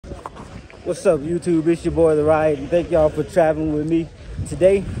What's up, YouTube? It's your boy The Ride, and thank y'all for traveling with me.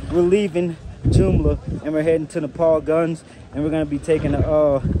 Today we're leaving Jumla and we're heading to Nepalgunj, and we're gonna be taking an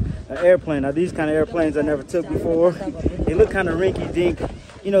airplane. Now these kind of airplanes I never took before. They look kind of rinky-dink.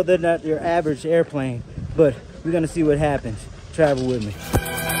 You know, they're not your average airplane, but we're gonna see what happens. Travel with me.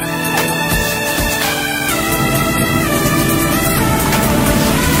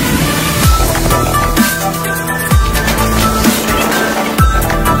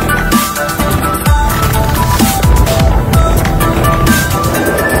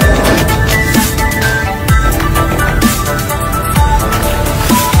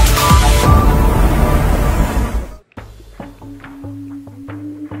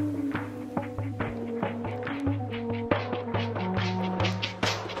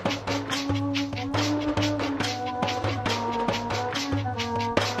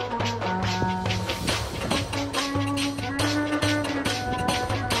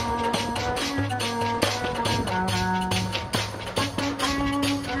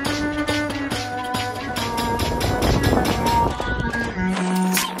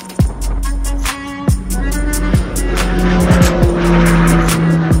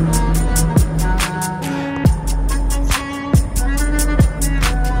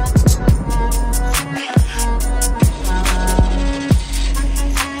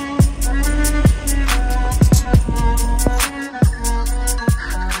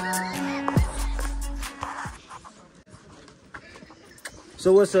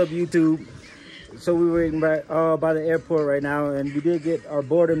 So what's up, YouTube? So we're waiting by the airport right now, and we did get our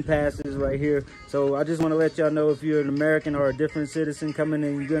boarding passes right here. So I just want to let y'all know, if you're an American or a different citizen coming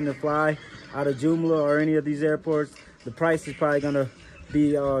and you're going to fly out of Jumla or any of these airports, the price is probably going to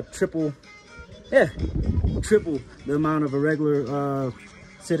be triple the amount of a regular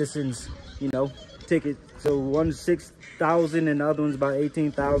citizen's, ticket. So one's 6,000 and the other one's about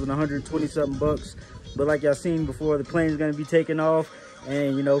 18,000, 120 something bucks. But like y'all seen before, the plane's going to be taking off.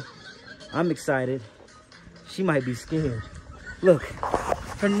 And I'm excited. She might be scared. Look,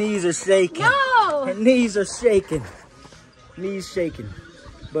 her knees are shaking. No! Her knees are shaking. Knees shaking.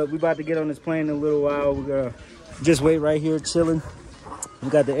 But we about to get on this plane in a little while. We're gonna just wait right here, chilling. We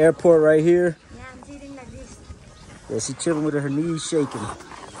got the airport right here. Yeah, I'm sitting like this. Yeah, she's chilling with her knees shaking.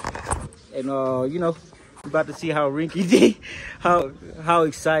 And we're about to see how rinky-dink, how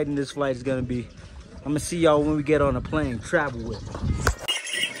exciting this flight is gonna be. I'm gonna see y'all when we get on a plane. Travel with me.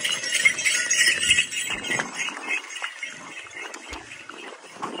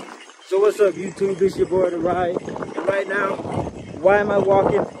 So what's up, YouTube? It's your boy The Ride. And right now, why am I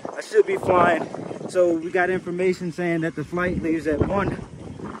walking? I should be flying. So we got information saying that the flight leaves at 1,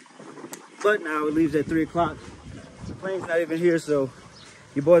 but now it leaves at 3 o'clock. The plane's not even here, so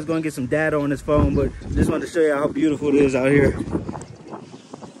your boy's gonna get some data on his phone, but just wanted to show you how beautiful it is out here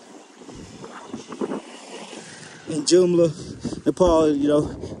in Jumla, Nepal.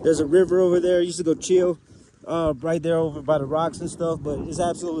 There's a river over there. I used to go chill right there over by the rocks and stuff, but it's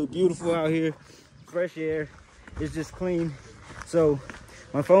absolutely beautiful out here. Fresh air. It's just clean. So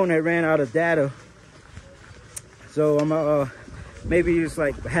my phone had ran out of data, so I'm maybe it's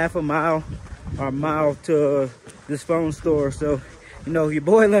like half a mile or a mile to this phone store. So your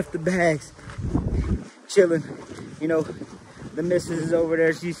boy left the bags chilling. The missus is over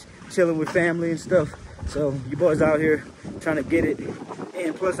there. She's chilling with family and stuff. So your boy's out here trying to get it.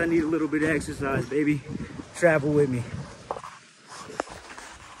 And plus I need a little bit of exercise, baby. Travel with me.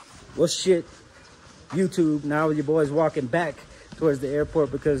 Well, shit, YouTube, now your boy's walking back towards the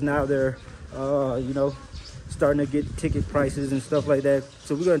airport because now they're, starting to get ticket prices and stuff like that.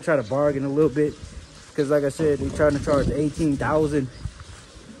 So we're going to try to bargain a little bit because, like I said, they're trying to charge 18,000.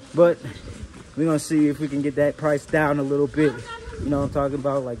 But we're going to see if we can get that price down a little bit. I'm talking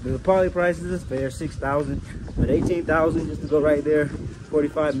about, like, the Nepali prices is fair, 6,000, but 18,000 just to go right there,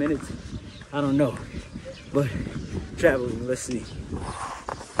 45 minutes. I don't know, but traveling, let's see.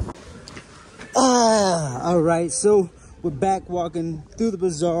 All right, so we're back walking through the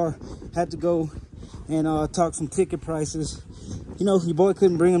bazaar. Had to go and talk some ticket prices. Your boy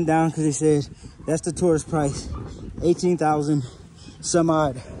couldn't bring them down because he said that's the tourist price, 18,000 some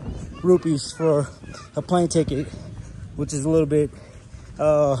odd rupees for a plane ticket, which is a little bit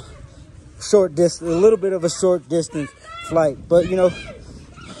short distance, a little bit of a short distance flight. But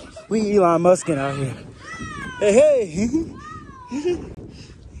we Elon Muskin out here. Hey.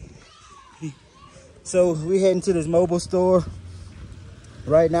 So we heading to this mobile store.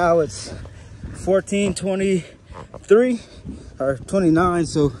 Right now it's 14:23 or 29.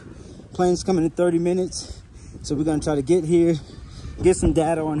 So plane's coming in 30 minutes. So we're gonna try to get here, get some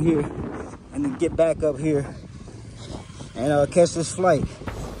data on here, and then get back up here and catch this flight.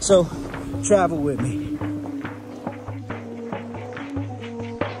 So travel with me.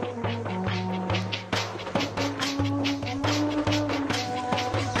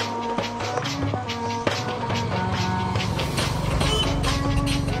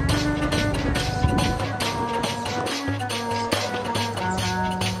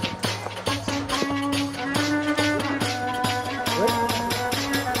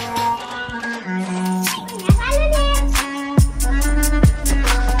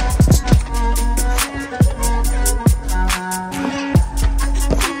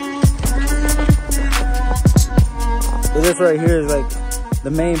 This right here is like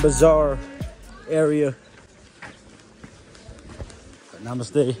the main bazaar area.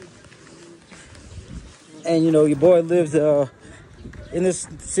 Namaste. And you know, your boy lives in this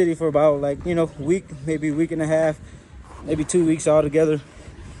city for about like, you know, a week, maybe a week and a half, maybe 2 weeks altogether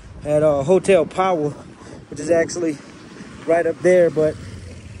at Hotel Powell, which is actually right up there. But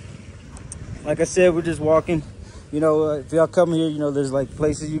like I said, we're just walking. You know, if y'all come here, you know, there's like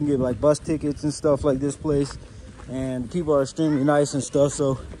places you can get like bus tickets and stuff like this place. And people are extremely nice and stuff,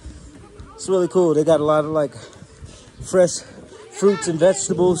 so it's really cool. They got a lot of like fresh fruits and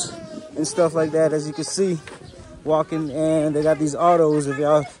vegetables and stuff like that, as you can see walking. And they got these autos. If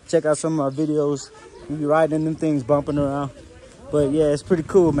y'all check out some of my videos, you be riding in them things, bumping around. But yeah, it's pretty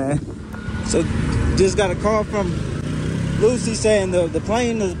cool, man. So just got a call from Lucy saying the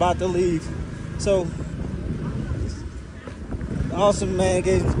plane is about to leave. So awesome, man.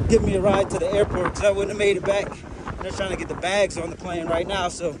 Give me a ride to the airport, because I wouldn't have made it back. They're trying to get the bags on the plane right now,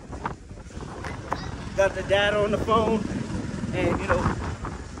 so got the data on the phone, and you know,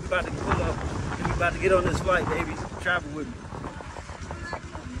 we about to pull up, and we about to get on this flight, baby. Travel with me.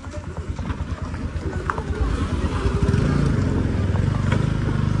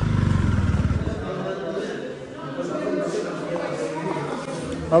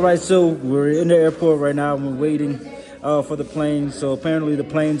 All right, so we're in the airport right now, and we're waiting for the plane. So apparently the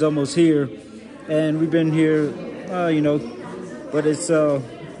plane's almost here, and we've been here, you know, but it's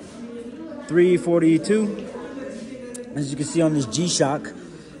 3:42, as you can see on this G-Shock.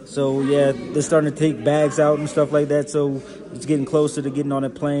 So yeah, they're starting to take bags out and stuff like that. So it's getting closer to getting on a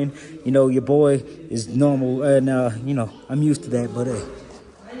plane. You know, your boy is normal, and you know, I'm used to that. But hey,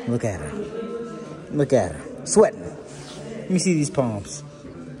 look at her, look at her, sweating. Let me see these palms,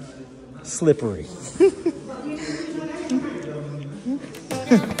 slippery.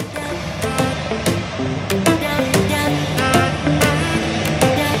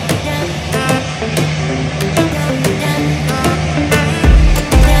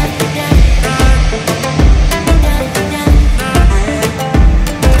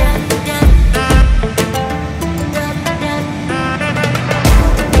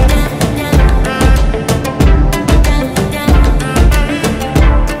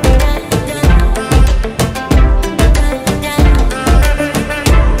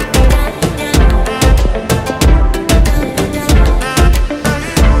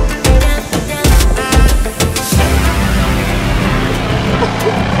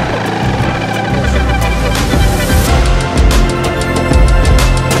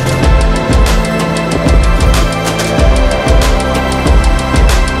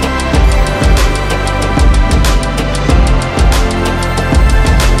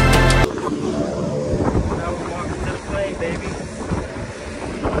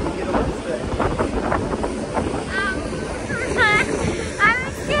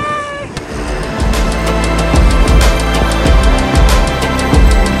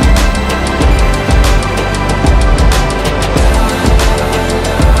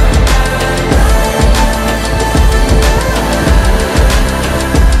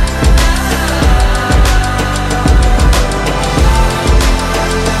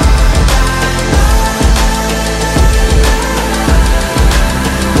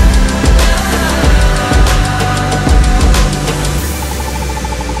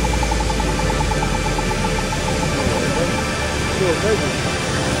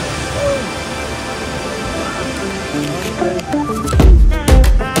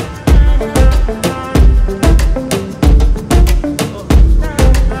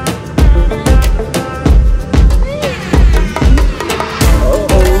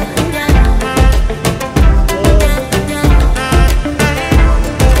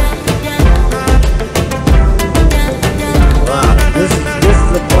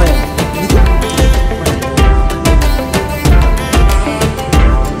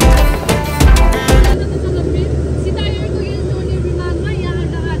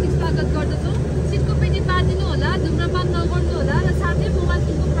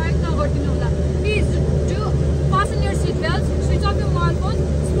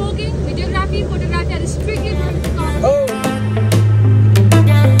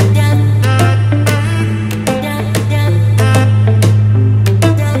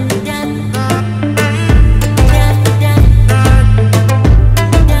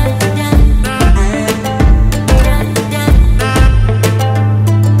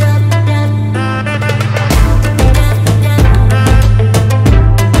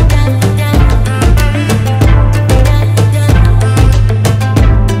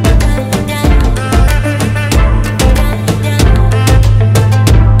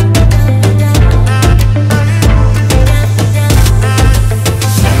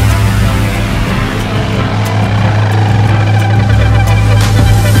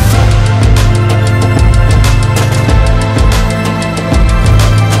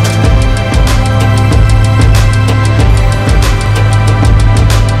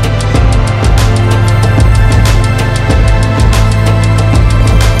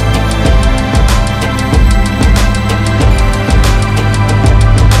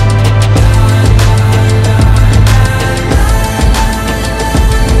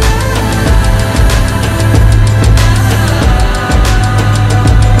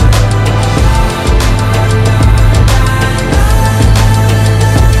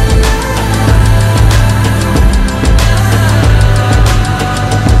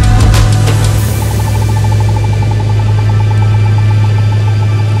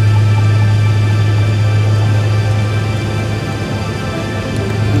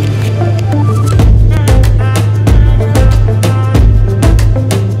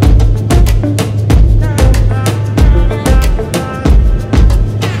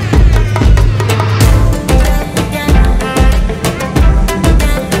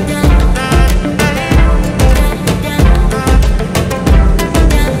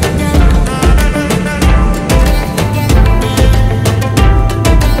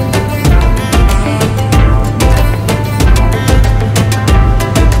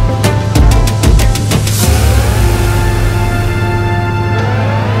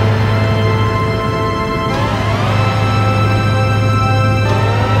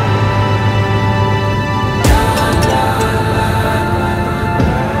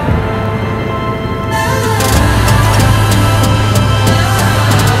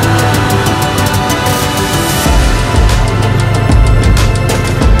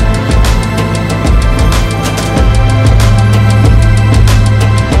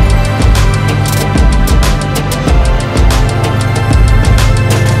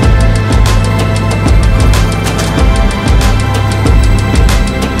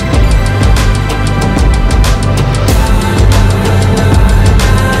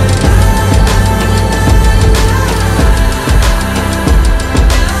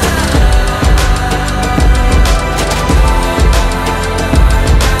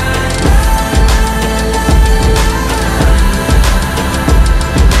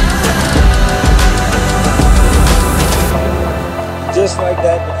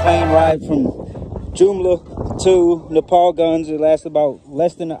 ride from Jumla to Nepalgunj. It lasts about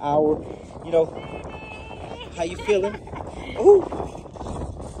less than an hour. You know, how you feeling? Ooh.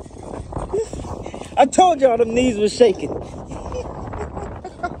 I told y'all them knees was shaking.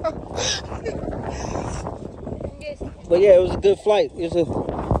 But yeah, it was a good flight. It was a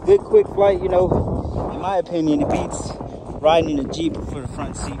good, quick flight, you know. In my opinion, it beats riding in a Jeep for the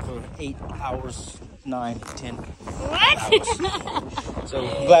front seat for 8 hours, 9, 10 hours. So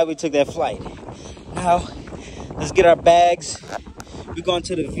I'm glad we took that flight. Now, let's get our bags. We're going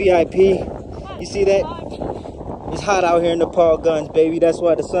to the VIP. You see that? It's hot out here in Nepalgunj, baby. That's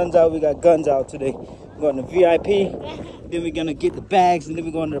why the sun's out. We got guns out today. We're going to VIP. Then we're going to get the bags. And then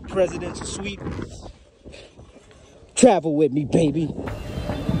we're going to the presidential suite. Travel with me, baby.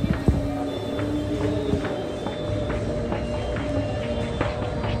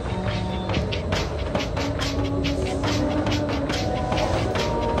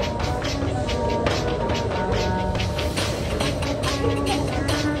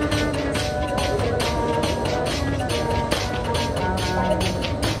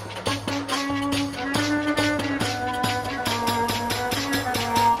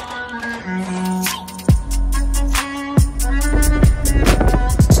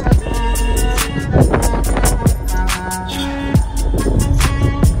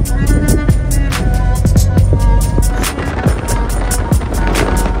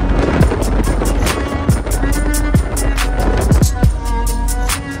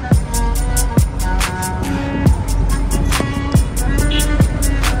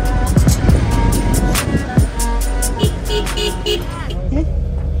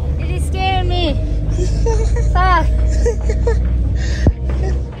 Fuck.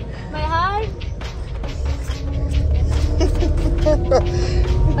 My heart.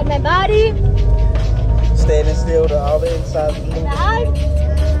 But my body. Standing still to all the inside of the The heart.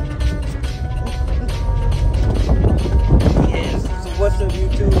 Yes. So what's up,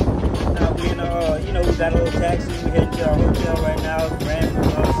 YouTube? Now we in you know, we got a little taxi. We heading to our hotel right now. Grand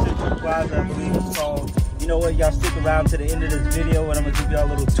Central Plaza, I believe it's called. You know what, y'all stick around to the end of this video and I'm gonna give y'all a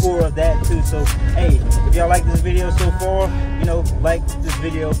little tour of that too. So hey, if y'all like this video so far, you know, like this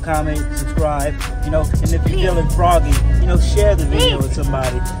video, comment, subscribe, you know, and if you're feeling froggy, you know, share the video with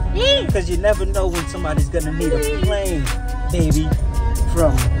somebody, because you never know when somebody's gonna need a plane, baby,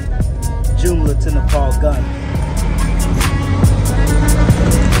 from Jumla to Nepalgunj.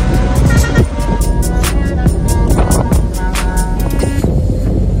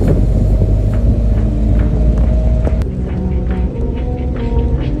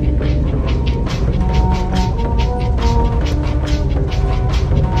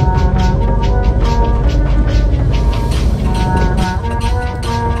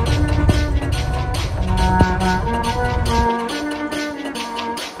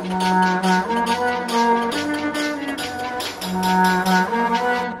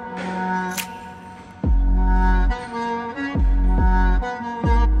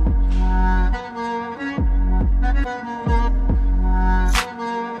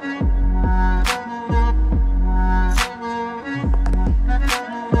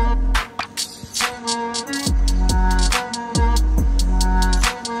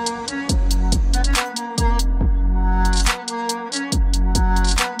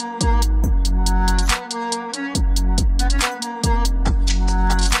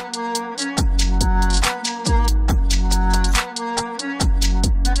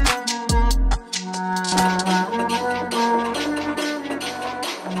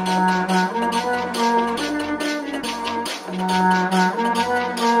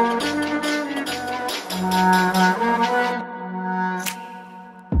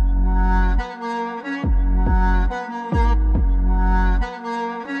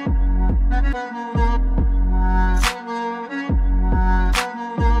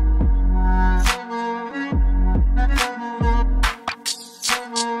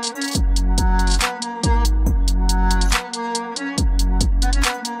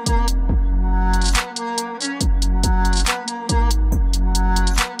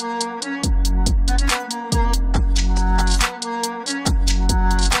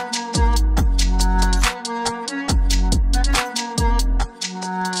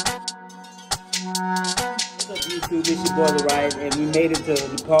 This is your boy The Ride, and we made it to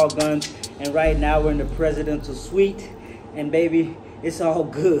Nepalgunj, and right now we're in the presidential suite, and baby, it's all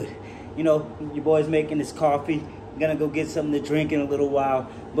good. You know, your boy's making his coffee. I'm gonna go get something to drink in a little while,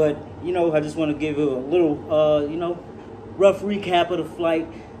 but you know, I just want to give you a little, you know, rough recap of the flight.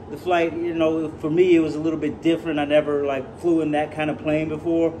 The flight, you know, for me it was a little bit different. I never like flew in that kind of plane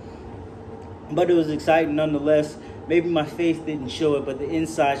before, but it was exciting nonetheless. Maybe my face didn't show it, but the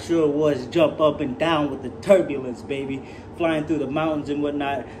inside sure was jump up and down with the turbulence, baby. Flying through the mountains and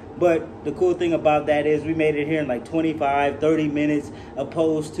whatnot. But the cool thing about that is we made it here in like 25, 30 minutes,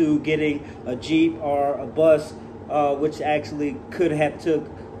 opposed to getting a Jeep or a bus, which actually could have took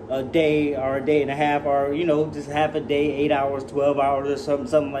a day or a day and a half, or, you know, just half a day, 8 hours, 12 hours or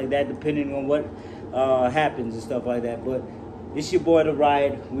something like that, depending on what happens and stuff like that. But it's your boy, The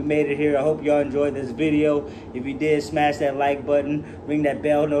Ride. We made it here. I hope y'all enjoyed this video. If you did, smash that like button, ring that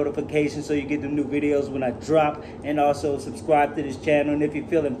bell notification so you get the new videos when I drop, and also subscribe to this channel. And if you're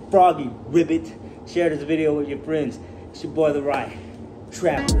feeling froggy ribbit, share this video with your friends. It's your boy, The Ride.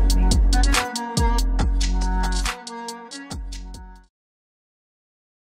 Trap with me.